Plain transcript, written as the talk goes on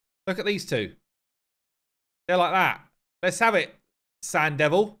Look at these two. They're like that. Let's have it, Sand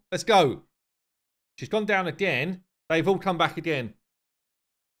Devil. Let's go. She's gone down again. They've all come back again.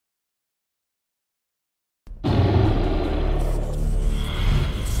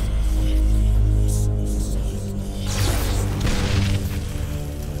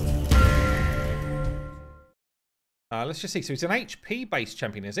 Let's just see. So he's an HP-based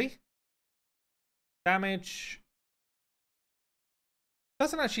champion, is he? Damage.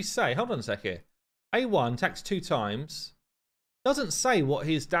 Doesn't actually say. Hold on a sec here. A1 attacks 2 times. Doesn't say what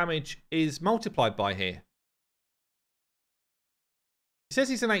his damage is multiplied by here. He says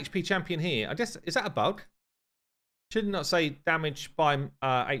he's an HP champion here. I guess, is that a bug? Should not say damage by HP.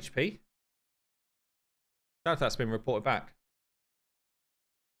 I don't know if that's been reported back.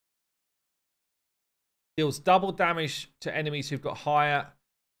 Deals double damage to enemies who've got higher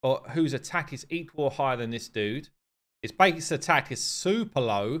or whose attack is equal or higher than this dude. His base attack is super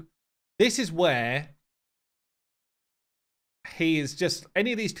low. This is where he is just...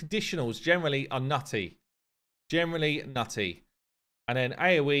 Any of these conditionals generally are nutty. Generally nutty. And then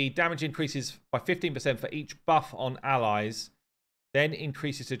AoE, damage increases by 15% for each buff on allies. Then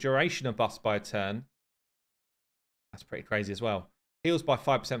increases the duration of buffs by a turn. That's pretty crazy as well. Heals by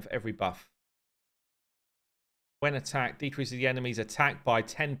 5% for every buff. When attacked, decreases the enemy's attack by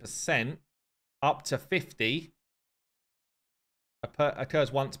 10% up to 50.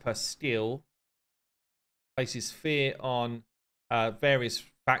 Occurs once per skill. Places fear on various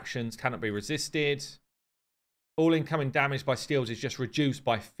factions. Cannot be resisted. All incoming damage by steals is just reduced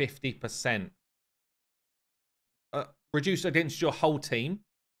by 50%. Reduced against your whole team.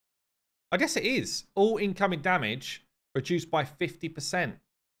 I guess it is. All incoming damage reduced by 50%.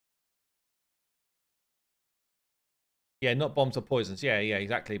 Yeah, not bombs or poisons. Yeah,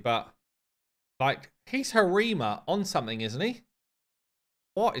 exactly. But, like, he's Harima on something, isn't he?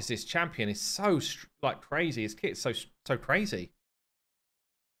 What is this champion? He's so, like, crazy. His kit's so crazy.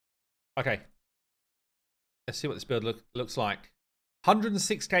 Okay. Let's see what this build looks like.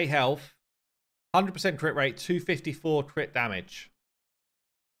 106k health. 100% crit rate. 254 crit damage.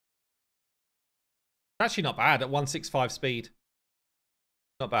 Actually not bad at 165 speed.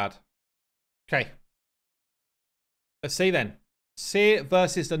 Not bad. Okay. Let's see then. Seer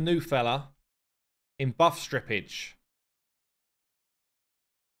versus the new fella in buff strippage.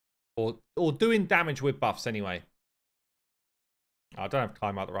 Or doing damage with buffs anyway. I don't have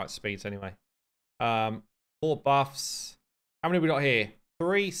time at the right speeds anyway. More buffs. How many have we got here?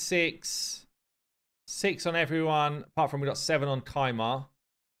 3, 6. 6 on everyone. Apart from we got 7 on Kaimar.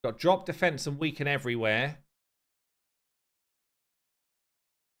 Got drop defense and weaken everywhere.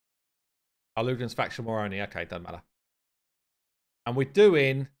 Lugan's faction war only. Okay, doesn't matter. And we're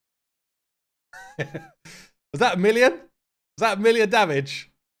doing... Was that 1 million? Was that 1 million damage?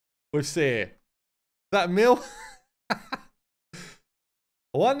 With Seer. Is that a mil?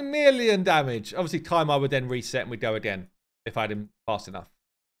 1 million damage. Obviously, Kaimar would then reset and we'd go again. If I had him fast enough.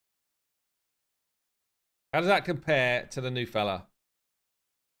 How does that compare to the new fella?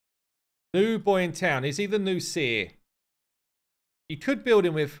 New boy in town. Is he the new Seer? You could build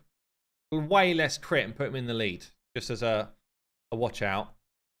him with way less crit and put him in the lead. Just as a watch out.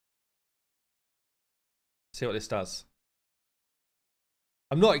 See what this does.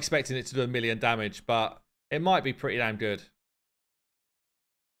 I'm not expecting it to do 1 million damage, but it might be pretty damn good.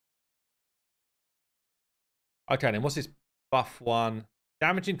 Okay, then what's this buff one?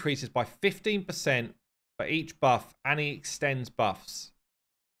 Damage increases by 15% for each buff, and he extends buffs.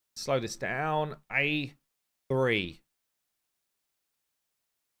 Slow this down. A3.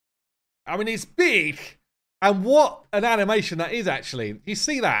 I mean, it's big. And what an animation that is, actually. You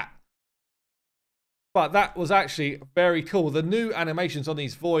see that? But that was actually very cool. The new animations on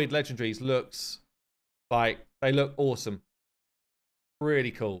these Void Legendaries looks like they look awesome.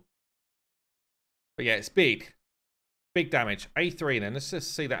 Really cool. But yeah, it's big. Big damage. A3 then. Let's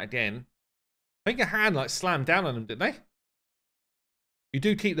just see that again. I think a hand like slammed down on them, didn't they? You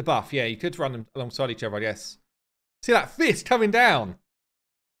do keep the buff. Yeah, you could run them alongside each other, I guess. See that fist coming down?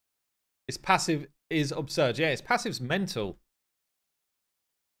 His passive is absurd. Yeah, his passive's mental.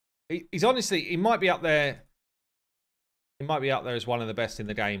 He's honestly, he might be up there. He might be up there as one of the best in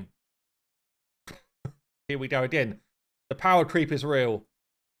the game. Here we go again. The power creep is real.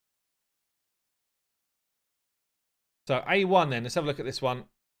 So A1 then, let's have a look at this one.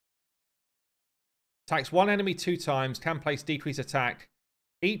 Attacks one enemy 2 times, can place decrease attack.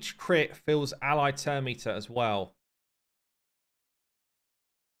 Each crit fills ally turn meter as well.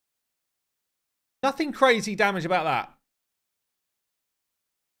 Nothing crazy damage about that.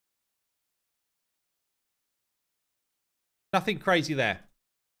 Nothing crazy there.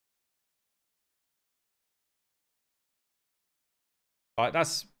 Like,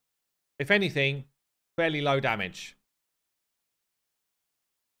 that's, if anything, fairly low damage.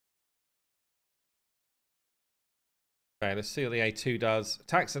 Okay, let's see what the A2 does.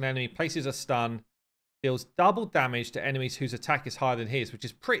 Attacks an enemy, places a stun, deals double damage to enemies whose attack is higher than his, which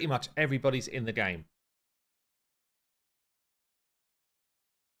is pretty much everybody's in the game.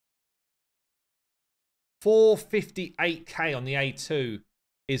 $458K on the A2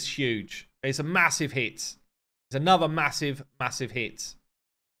 is huge. It's a massive hit. It's another massive, massive hit.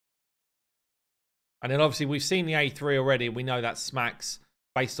 And then obviously we've seen the A3 already. We know that smacks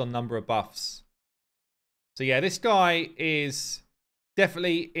based on number of buffs. So yeah, this guy is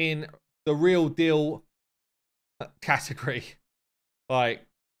definitely in the real deal category. Like,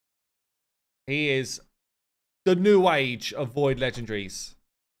 he is the new age of Void Legendaries.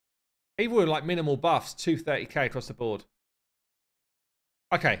 Even with like minimal buffs, 230k across the board.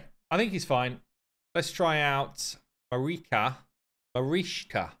 Okay, I think he's fine. Let's try out Marichka.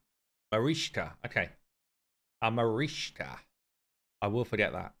 Marichka. Okay. Marichka. I will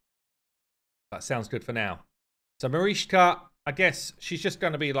forget that. That sounds good for now. So Marichka, I guess she's just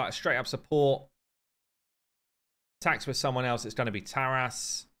going to be like a straight up support. Attacks with someone else, it's going to be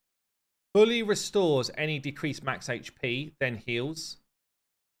Taras. Fully restores any decreased max HP, then heals.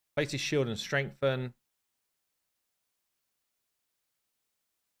 Places shield and strengthen.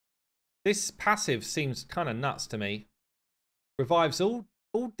 This passive seems kind of nuts to me. Revives all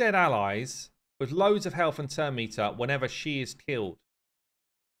dead allies with loads of health and turn meter whenever she is killed.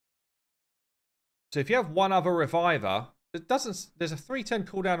 So if you have one other reviver, there's a 3-turn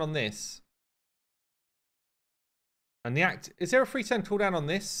cooldown on this. And is there a 3-turn cooldown on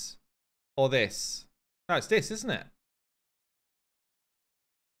this? Or this? No, it's this, isn't it?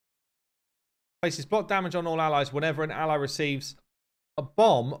 Places block damage on all allies whenever an ally receives a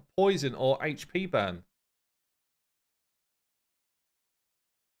bomb, poison, or HP burn.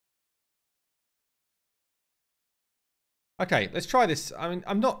 Okay, let's try this. I mean,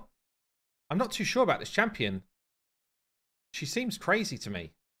 I'm not too sure about this champion. She seems crazy to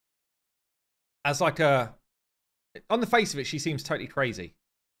me. As like a... On the face of it, she seems totally crazy.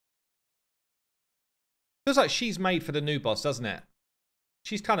 Feels like she's made for the new boss, doesn't it?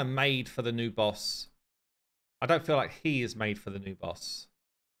 She's kind of made for the new boss. I don't feel like he is made for the new boss.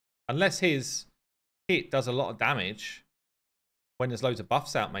 Unless his hit does a lot of damage. When there's loads of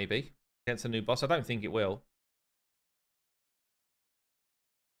buffs out, maybe. Against a new boss. I don't think it will.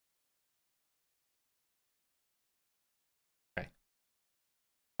 Okay.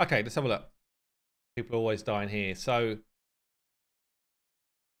 Okay, let's have a look. People are always dying here. So,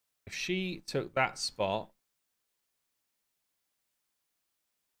 if she took that spot...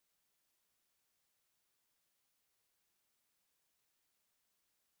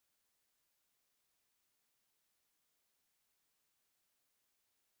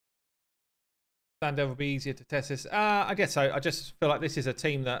 Sandover will be easier to test this. I guess so. I just feel like this is a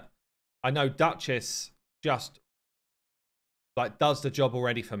team that I know Duchess just like does the job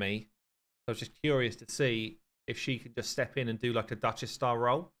already for me. So I was just curious to see if she can just step in and do like a Duchess style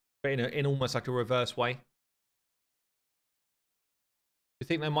role, but in almost like a reverse way. Do you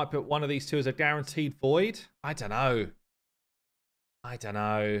think they might put one of these two as a guaranteed void? I don't know. I don't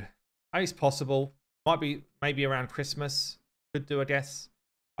know. It's possible. Might be maybe around Christmas. Could do, I guess.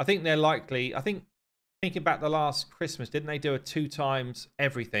 I think they're likely. I think thinking back the last Christmas, didn't they do a 2 times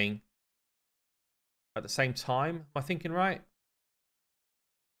everything at the same time? Am I thinking right?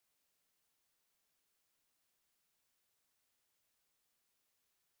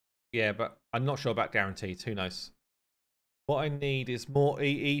 Yeah, but I'm not sure about guaranteed. Who knows? What I need is more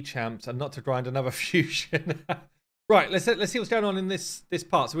EE champs and not to grind another fusion. Right, let's see what's going on in this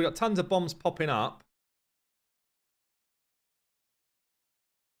part. So we've got tons of bombs popping up.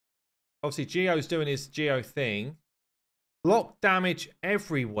 Obviously, Geo's doing his Geo thing. Block damage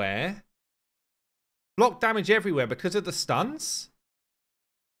everywhere. Block damage everywhere because of the stuns?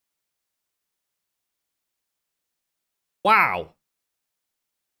 Wow.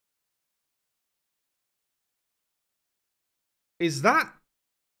 Is that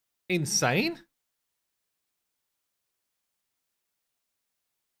insane?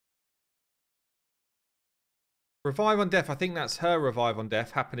 Revive on death. I think that's her revive on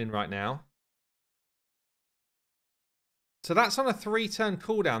death happening right now. So that's on a 3-turn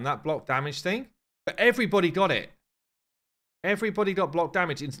cooldown, that block damage thing. But everybody got it. Everybody got block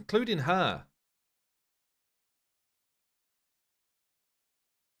damage, including her.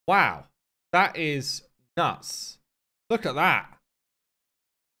 Wow. That is nuts. Look at that.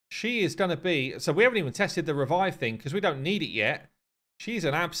 She is going to be... So we haven't even tested the revive thing because we don't need it yet. She's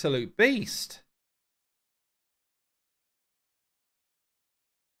an absolute beast.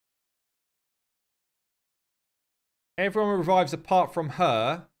 Everyone revives apart from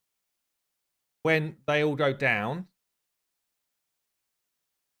her when they all go down.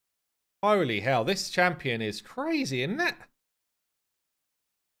 Holy hell, this champion is crazy, isn't it?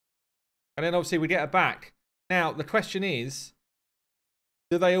 And then obviously we get her back. Now, the question is,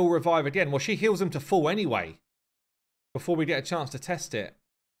 do they all revive again? Well, she heals them to full anyway, before we get a chance to test it.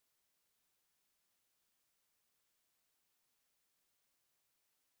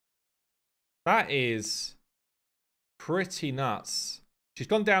 That is pretty nuts. She's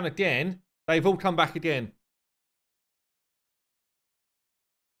gone down again. They've all come back again.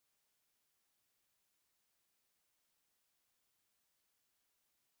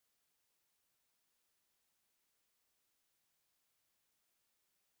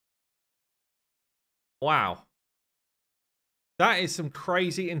 Wow. That is some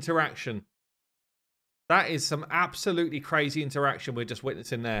crazy interaction. That is some absolutely crazy interaction we're just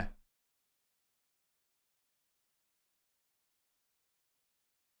witnessing there.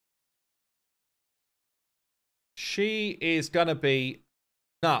 She is going to be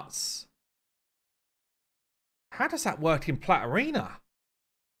nuts. How does that work in Plat Arena?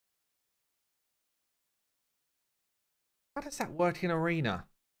 How does that work in Arena?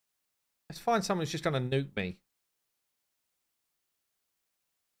 Let's find someone who's just going to nuke me.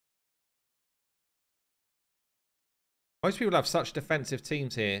 Most people have such defensive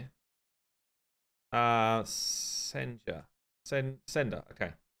teams here. Sender. Sender.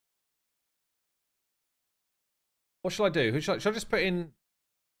 Okay. What shall I do? Shall I just put in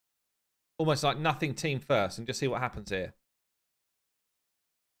almost like nothing team first and just see what happens here?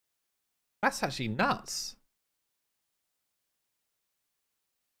 That's actually nuts.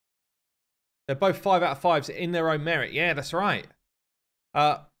 They're both 5 out of 5s in their own merit. Yeah, that's right.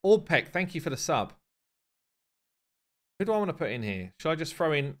 Orbpeck, thank you for the sub. Who do I want to put in here? Should I just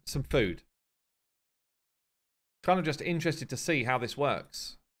throw in some food? Kind of just interested to see how this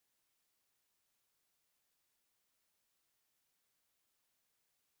works.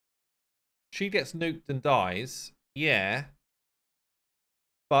 She gets nuked and dies. Yeah.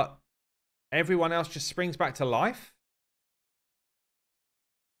 But everyone else just springs back to life?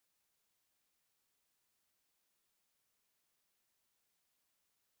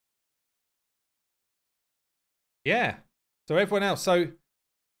 Yeah. So everyone else. And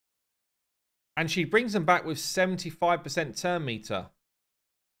she brings them back with 75% turn meter.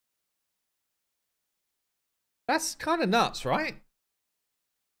 That's kind of nuts, right?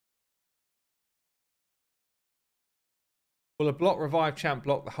 Will a block revive champ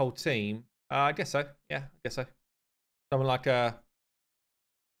block the whole team? I guess so. Yeah, I guess so. Someone like a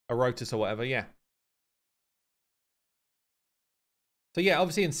Rotus or whatever, yeah. So yeah,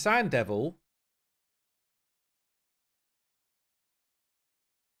 obviously in Sand Devil,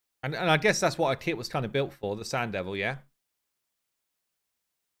 and I guess that's what our kit was kind of built for, the Sand Devil, yeah?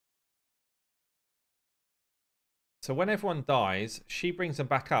 So when everyone dies, she brings them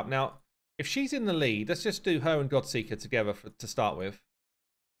back up. Now, if she's in the lead, let's just do her and Godseeker together to start with.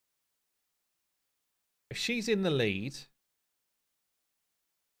 If she's in the lead,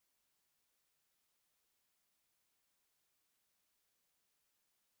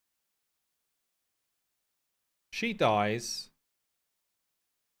 she dies.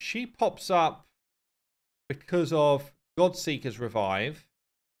 She pops up because of Godseeker's revive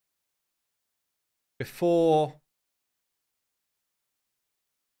before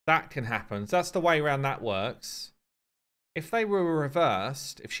that can happen. So that's the way around that works. If they were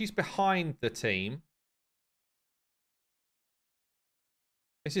reversed, if she's behind the team,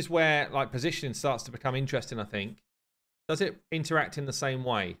 this is where like positioning starts to become interesting, I think. Does it interact in the same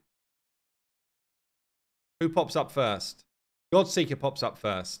way? Who pops up first? Godseeker pops up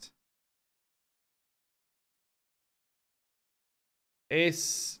first.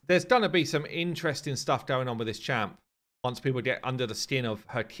 There's going to be some interesting stuff going on with this champ once people get under the skin of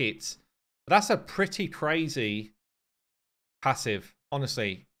her kits. But that's a pretty crazy passive,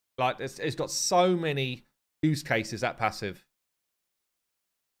 honestly. Like, it's got so many use cases, that passive.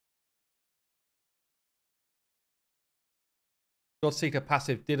 Godseeker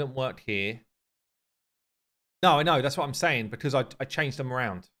passive didn't work here. No, I know. That's what I'm saying, because I changed them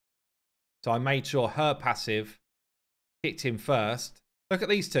around. So I made sure her passive hit him first. Look at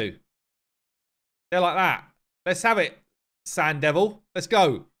these two. They're like that. Let's have it, Sand Devil. Let's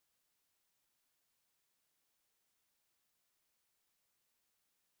go.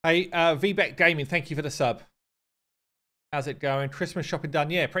 Hey, VBEC Gaming, thank you for the sub. How's it going? Christmas shopping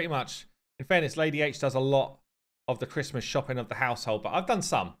done? Yeah, pretty much. In fairness, Lady H does a lot of the Christmas shopping of the household, but I've done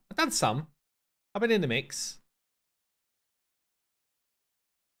some. I've been in the mix.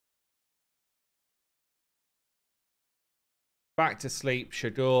 Back to sleep,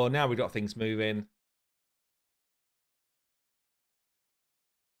 Shador. Now we've got things moving.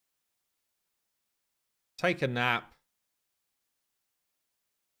 Take a nap.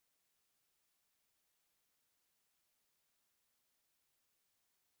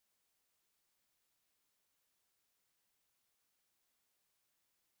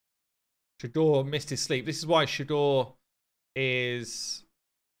 Shador missed his sleep. This is why Shador is...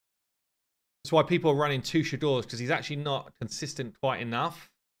 That's why people are running 2 Shadors, because he's actually not consistent quite enough.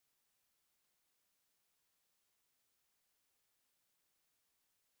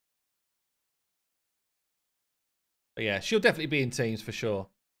 But yeah, she'll definitely be in teams for sure.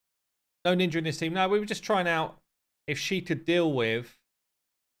 No Ninja in this team. No, we were just trying out if she could deal with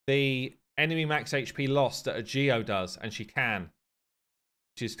the enemy max HP loss that a Geo does, and she can.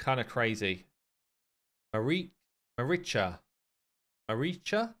 Which is kind of crazy. Marichka.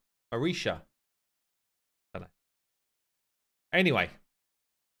 I don't know. Anyway.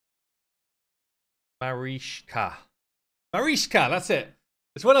 Marichka, that's it.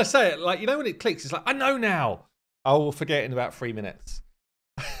 It's when I say it, like, you know when it clicks, it's like, I know now. I will forget in about 3 minutes.